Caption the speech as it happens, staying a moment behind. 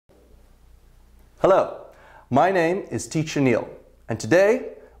Hello, my name is Teacher Neil, and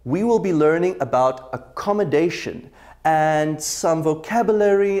today we will be learning about accommodation and some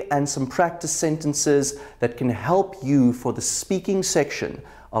vocabulary and some practice sentences that can help you for the speaking section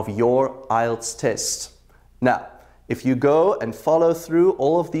of your IELTS test. Now, if you go and follow through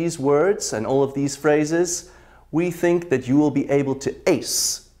all of these words and all of these phrases, we think that you will be able to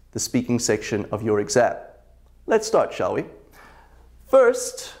ace the speaking section of your exam. Let's start, shall we?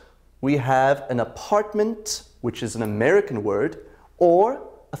 First, we have an apartment, which is an American word, or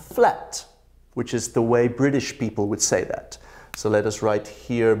a flat, which is the way British people would say that. So let us write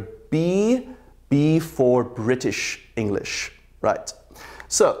here B for British English, right?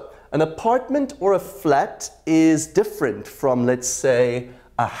 So an apartment or a flat is different from, let's say,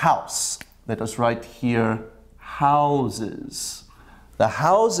 a house. Let us write here houses. The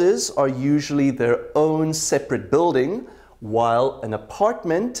houses are usually their own separate building, while an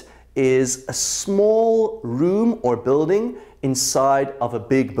apartment is a small room or building inside of a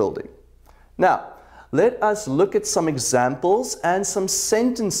big building. Now, let us look at some examples and some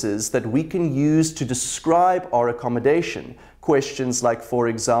sentences that we can use to describe our accommodation. Questions like, for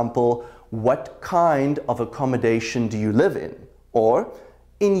example, what kind of accommodation do you live in? Or,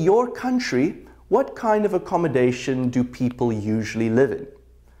 in your country, what kind of accommodation do people usually live in?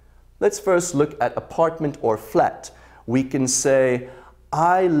 Let's first look at apartment or flat. We can say,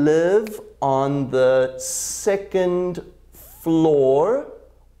 I live on the second floor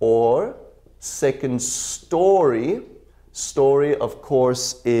or second story. Story, of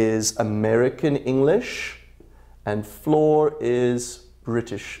course, is American English, and floor is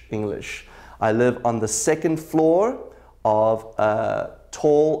British English. I live on the second floor of a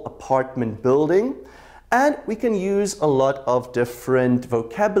tall apartment building, and we can use a lot of different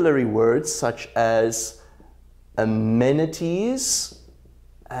vocabulary words such as amenities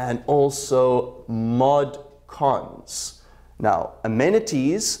and also mod cons. Now,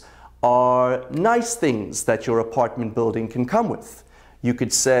 amenities are nice things that your apartment building can come with. You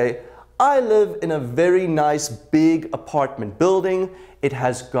could say, I live in a very nice big apartment building. It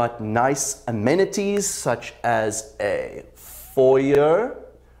has got nice amenities such as a foyer,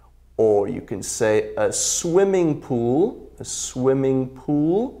 or you can say a swimming pool,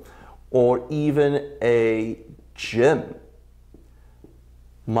 or even a gym.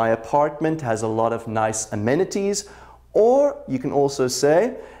 My apartment has a lot of nice amenities, or you can also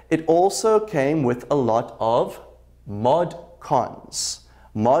say it also came with a lot of mod cons.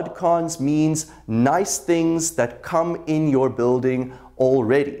 Mod cons means nice things that come in your building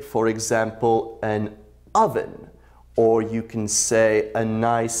already. For example, an oven, or you can say a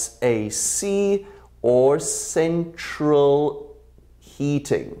nice AC or central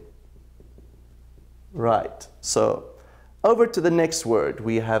heating. Right, so over to the next word,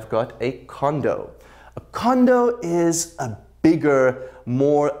 we have got a condo. A condo is a bigger,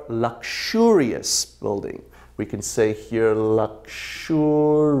 more luxurious building. We can say here luxurious,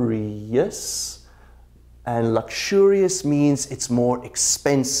 and luxurious means it's more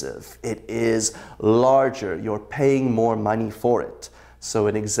expensive. It is larger. You're paying more money for it. So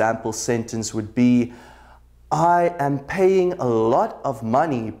an example sentence would be, I am paying a lot of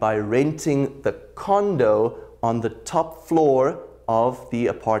money by renting the condo on the top floor of the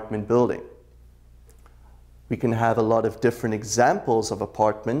apartment building. We can have a lot of different examples of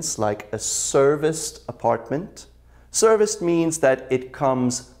apartments, like a serviced apartment. Serviced means that it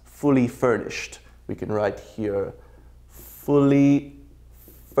comes fully furnished. We can write here fully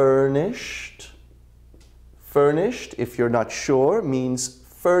furnished. Furnished, if you're not sure, means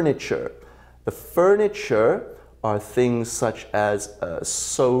furniture. The furniture are things such as a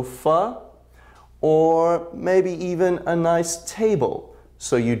sofa, or maybe even a nice table,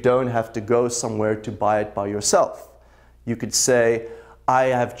 so you don't have to go somewhere to buy it by yourself. You could say, I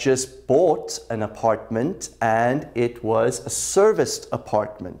have just bought an apartment and it was a serviced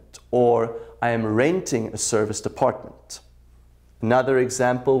apartment, or I am renting a serviced apartment. Another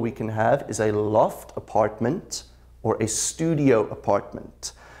example we can have is a loft apartment or a studio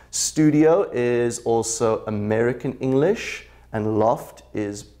apartment. Studio is also American English and loft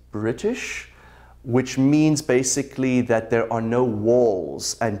is British, which means basically that there are no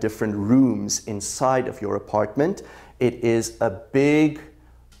walls and different rooms inside of your apartment. It is a big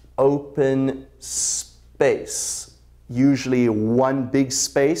open space, usually one big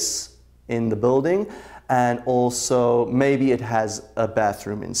space in the building, and also maybe it has a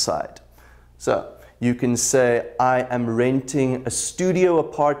bathroom inside. So you can say, I am renting a studio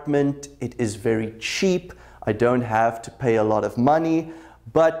apartment. It is very cheap. I don't have to pay a lot of money,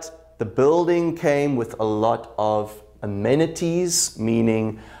 but the building came with a lot of amenities,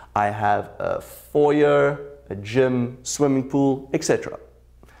 meaning I have a foyer, a gym, swimming pool, etc.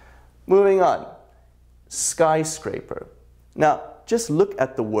 Moving on, skyscraper. Now, just look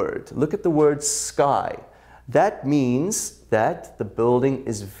at the word. Look at the word sky. That means that the building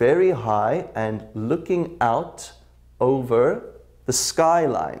is very high and looking out over the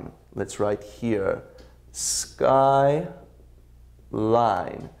skyline. Let's write here, skyline.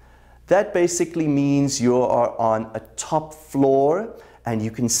 That basically means you are on a top floor and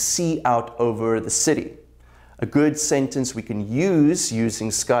you can see out over the city. A good sentence we can use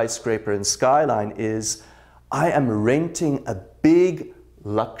using skyscraper and skyline is, I am renting a big,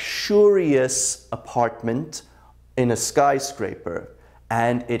 luxurious apartment in a skyscraper,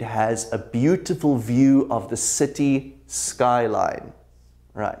 and it has a beautiful view of the city skyline.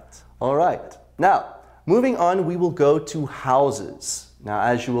 Right. All right. Now, moving on, we will go to houses. Now,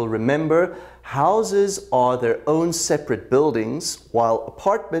 as you will remember, houses are their own separate buildings, while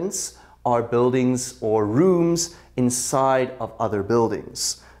apartments are buildings or rooms inside of other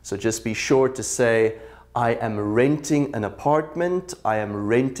buildings. So just be sure to say, I am renting an apartment, I am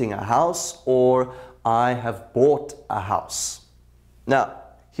renting a house, or I have bought a house. Now,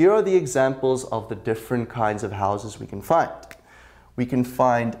 here are the examples of the different kinds of houses we can find. We can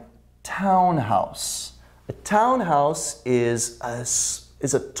find townhouse. A townhouse is a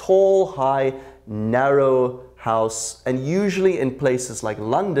tall, high, narrow house, and usually in places like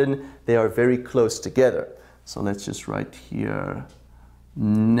London, they are very close together. So let's just write here,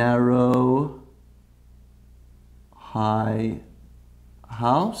 narrow, high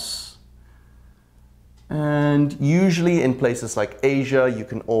house. And usually in places like Asia, you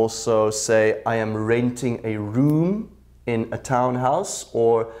can also say, I am renting a room in a townhouse,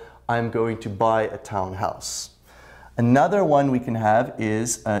 or I'm going to buy a townhouse. Another one we can have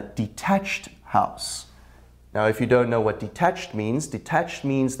is a detached house. Now, if you don't know what detached means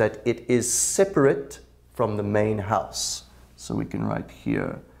that it is separate from the main house. So we can write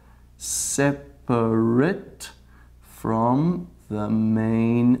here, separate from the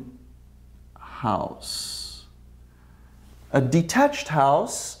main house. A detached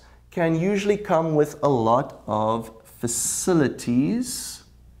house can usually come with a lot of facilities.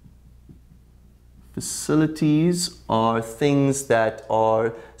 Facilities are things that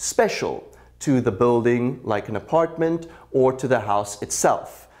are special to the building, like an apartment, or to the house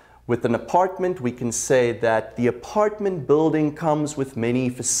itself. With an apartment, we can say that the apartment building comes with many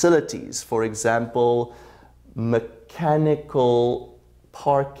facilities. For example, mechanical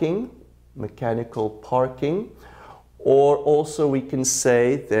parking, or also we can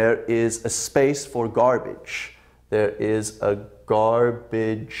say there is a space for garbage. There is a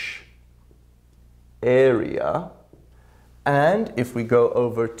garbage area. And if we go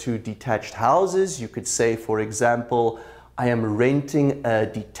over to detached houses, you could say, for example, I am renting a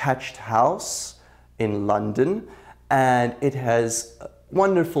detached house in London, and it has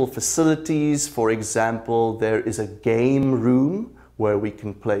wonderful facilities. For example, there is a game room where we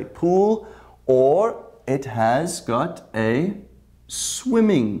can play pool, or it has got a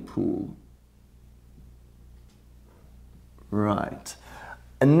swimming pool. Right.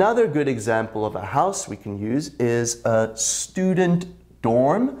 Another good example of a house we can use is a student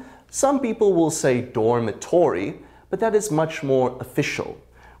dorm. Some people will say dormitory, but that is much more official.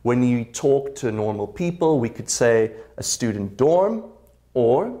 When you talk to normal people, we could say a student dorm,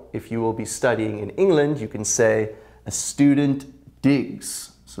 or if you will be studying in England, you can say a student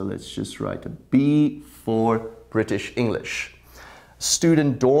digs. So let's just write a B for British English.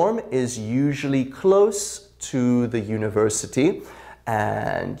 Student dorm is usually close to the university,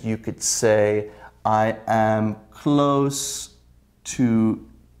 and you could say, I am close to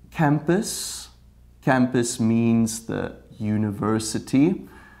campus. Campus means the university.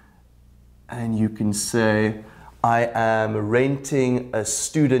 And you can say, I am renting a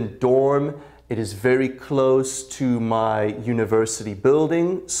student dorm. It is very close to my university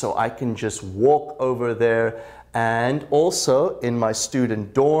building, so I can just walk over there. And also in my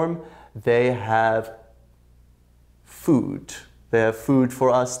student dorm, they have food. They have food for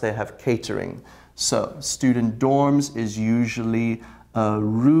us, they have catering. So student dorms is usually a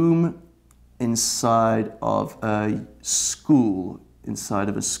room inside of a school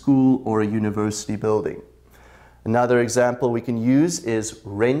or a university building. Another example we can use is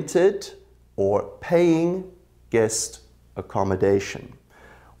rented or paying guest accommodation,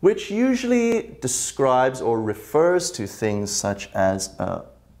 which usually describes or refers to things such as a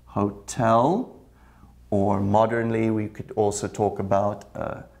hotel, or modernly we could also talk about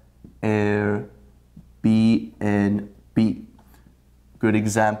Airbnb. Good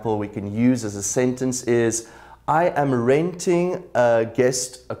example we can use as a sentence is, I am renting a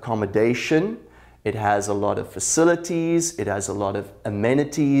guest accommodation. It has a lot of facilities, it has a lot of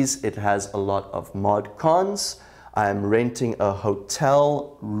amenities, it has a lot of mod cons. I am renting a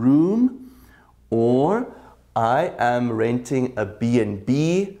hotel room, or I am renting a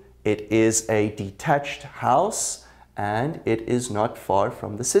B&B. It is a detached house and it is not far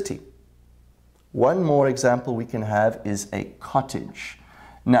from the city. One more example we can have is a cottage.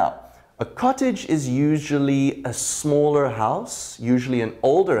 Now, a cottage is usually a smaller house, usually an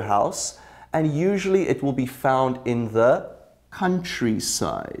older house, and usually it will be found in the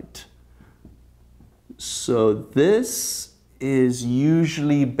countryside. So this is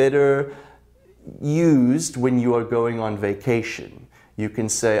usually better used when you are going on vacation. You can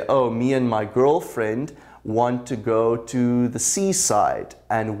say, oh, me and my girlfriend want to go to the seaside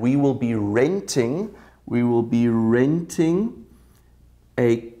and we will be renting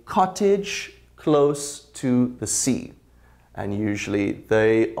a cottage close to the sea. And usually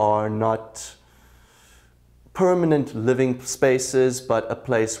they are not permanent living spaces, but a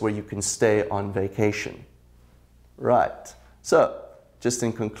place where you can stay on vacation. Right. So, just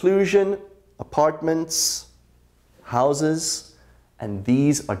in conclusion, apartments, houses, and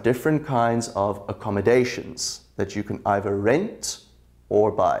these are different kinds of accommodations that you can either rent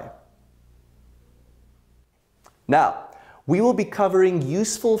or buy. Now, we will be covering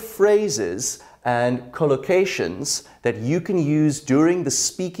useful phrases and collocations that you can use during the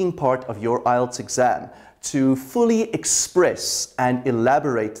speaking part of your IELTS exam to fully express and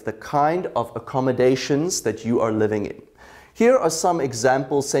elaborate the kind of accommodations that you are living in. Here are some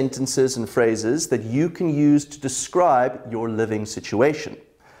example sentences and phrases that you can use to describe your living situation.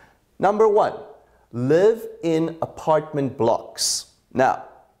 Number 1, live in apartment blocks. Now,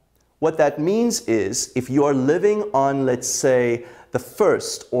 what that means is if you are living on, let's say, the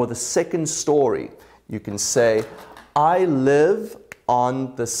first or the second story, you can say, I live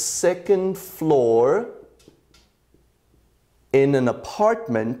on the second floor in an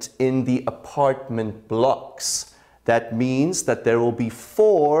apartment in the apartment blocks. That means that there will be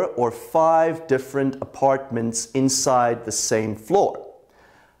 4 or 5 different apartments inside the same floor.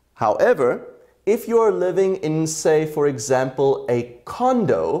 However, if you're living in, say, for example, a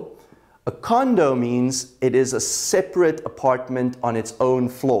condo means it is a separate apartment on its own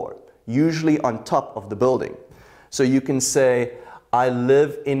floor, usually on top of the building. So you can say, I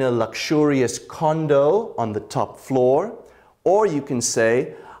live in a luxurious condo on the top floor, or you can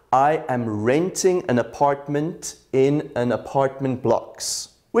say, I am renting an apartment in an apartment blocks,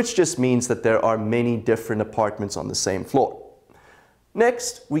 which just means that there are many different apartments on the same floor.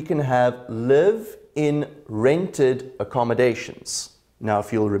 Next, we can have live in rented accommodations. Now,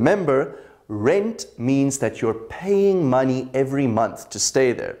 if you'll remember, rent means that you're paying money every month to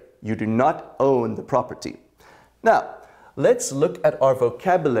stay there. You do not own the property. Now, let's look at our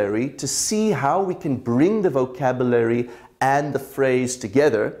vocabulary to see how we can bring the vocabulary and the phrase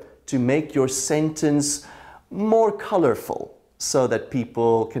together to make your sentence more colorful so that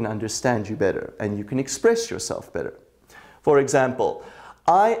people can understand you better and you can express yourself better. For example,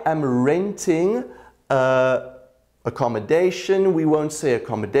 I am renting accommodation. We won't say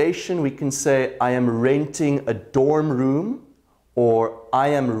accommodation. We can say I am renting a dorm room, or I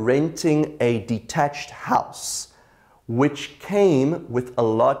am renting a detached house, which came with a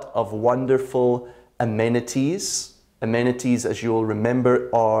lot of wonderful amenities. Amenities, as you'll remember,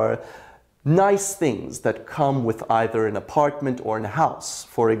 are nice things that come with either an apartment or a house.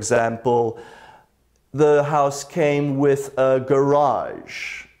 For example, the house came with a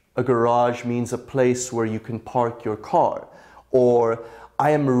garage. A garage means a place where you can park your car. Or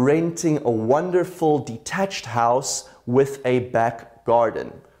I am renting a wonderful detached house with a back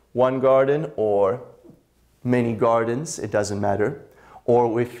garden. One garden or many gardens, it doesn't matter.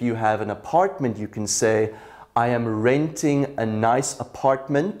 Or if you have an apartment, you can say, I am renting a nice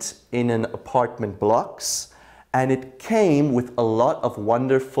apartment in an apartment blocks, and it came with a lot of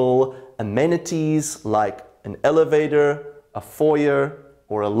wonderful amenities like an elevator, a foyer,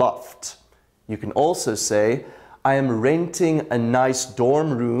 or a loft. You can also say, I am renting a nice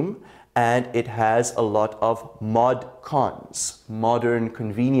dorm room and it has a lot of mod cons, modern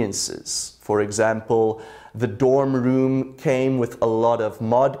conveniences. For example, the dorm room came with a lot of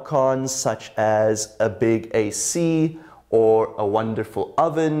mod cons such as a big AC or a wonderful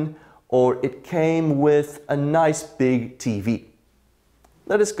oven, or it came with a nice big TV.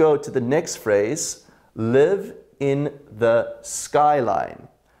 Let us go to the next phrase, live in the skyline.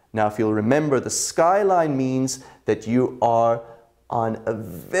 Now, if you'll remember, the skyline means that you are on a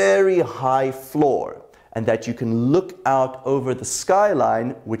very high floor and that you can look out over the skyline,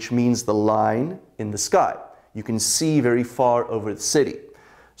 which means the line in the sky. You can see very far over the city.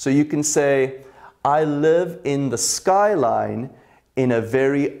 So you can say, I live in the skyline in a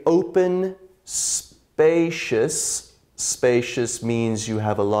very open, spacious means you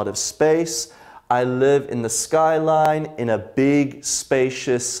have a lot of space. I live in the skyline in a big,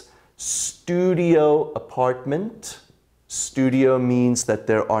 spacious studio apartment. Studio means that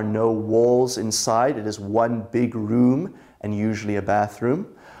there are no walls inside. It is one big room and usually a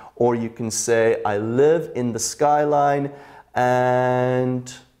bathroom. Or you can say, I live in the skyline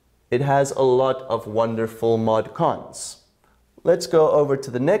and it has a lot of wonderful mod cons. Let's go over to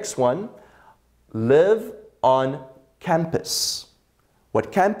the next one. Live on campus.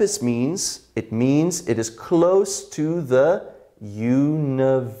 What campus means, it means it is close to the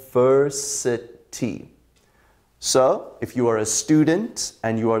university. So, if you are a student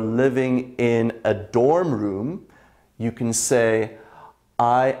and you are living in a dorm room, you can say,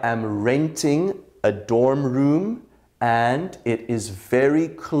 I am renting a dorm room and it is very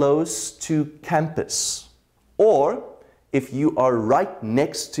close to campus. Or, if you are right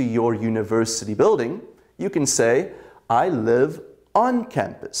next to your university building, you can say, I live on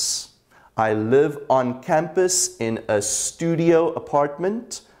campus. I live on campus in a studio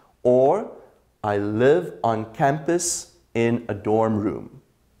apartment, or I live on campus in a dorm room.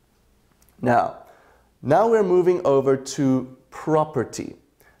 Now we're moving over to property.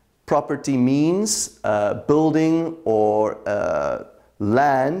 Property means a building or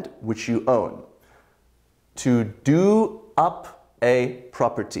land which you own. To do up a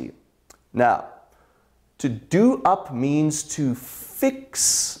property. Now, to do up means to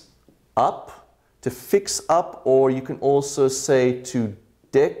fix up. To fix up, or you can also say to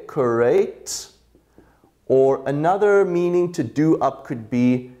decorate. Or another meaning to do up could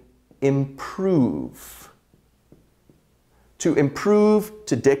be improve. To improve,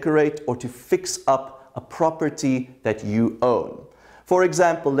 to decorate, or to fix up a property that you own. For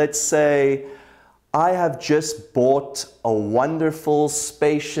example, let's say I have just bought a wonderful,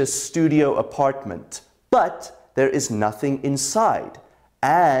 spacious studio apartment, but there is nothing inside,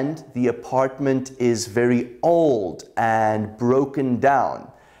 and the apartment is very old and broken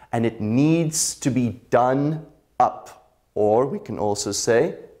down, and it needs to be done up, or we can also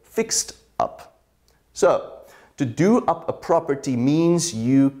say fixed up. So, to do up a property means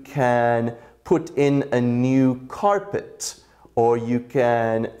you can put in a new carpet, or you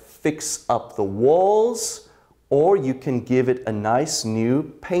can fix up the walls, or you can give it a nice new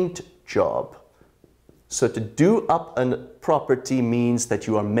paint job. So to do up a property means that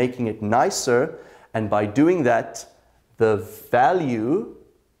you are making it nicer, and by doing that, the value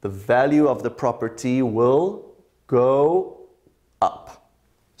of the property will go up.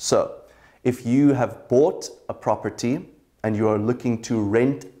 So, if you have bought a property and you are looking to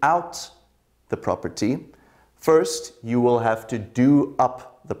rent out the property, first you will have to do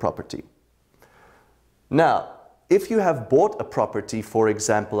up the property. Now, if you have bought a property, for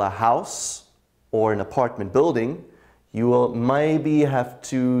example, a house or an apartment building, you will maybe have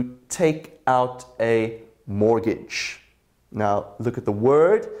to take out a mortgage. Now, look at the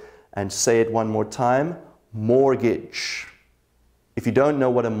word and say it one more time, mortgage. If you don't know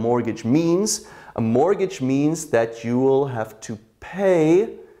what a mortgage means that you will have to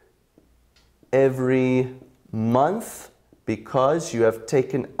pay every month because you have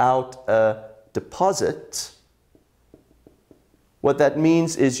taken out a deposit. What that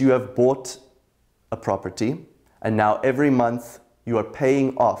means is you have bought a property and now every month you are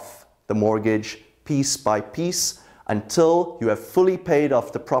paying off the mortgage piece by piece until you have fully paid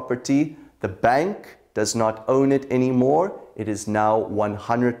off the property. The bank does not own it anymore. It is now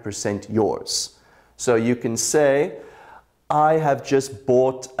 100% yours. So you can say, I have just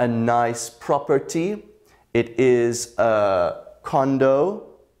bought a nice property. It is a condo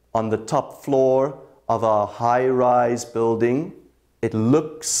on the top floor of a high-rise building. It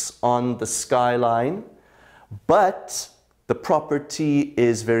looks on the skyline, but the property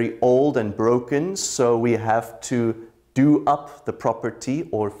is very old and broken, so we have to do up the property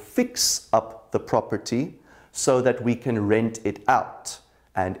or fix up the property so that we can rent it out.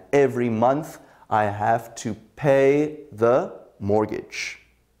 And every month I have to pay the mortgage.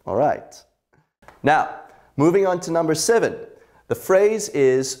 All right. Now, moving on to number 7. The phrase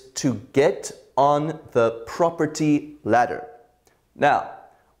is to get on the property ladder. Now,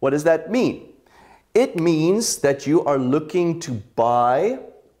 what does that mean? It means that you are looking to buy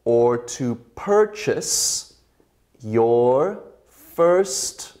or to purchase your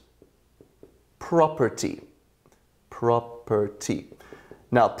first property.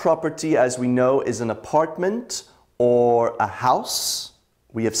 Now, property, as we know, is an apartment or a house.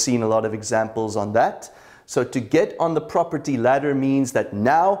 We have seen a lot of examples on that. So to get on the property ladder means that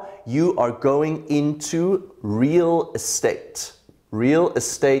now you are going into real estate. Real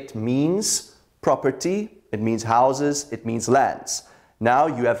estate means property, it means houses, it means lands. Now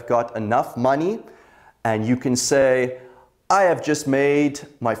you have got enough money and you can say, I have just made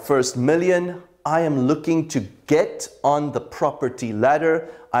my first million. I am looking to get on the property ladder.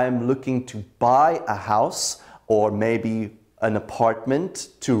 I am looking to buy a house or maybe an apartment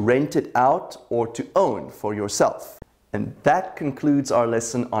to rent it out or to own for yourself. And that concludes our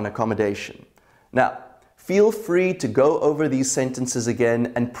lesson on accommodation. Now, feel free to go over these sentences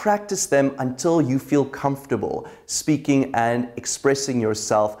again and practice them until you feel comfortable speaking and expressing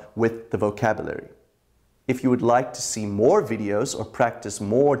yourself with the vocabulary. If you would like to see more videos or practice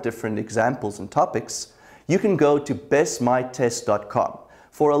more different examples and topics, you can go to bestmytest.com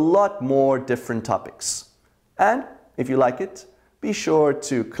for a lot more different topics. And if you like it, be sure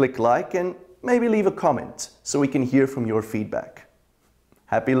to click like and maybe leave a comment so we can hear from your feedback.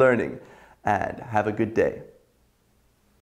 Happy learning and have a good day.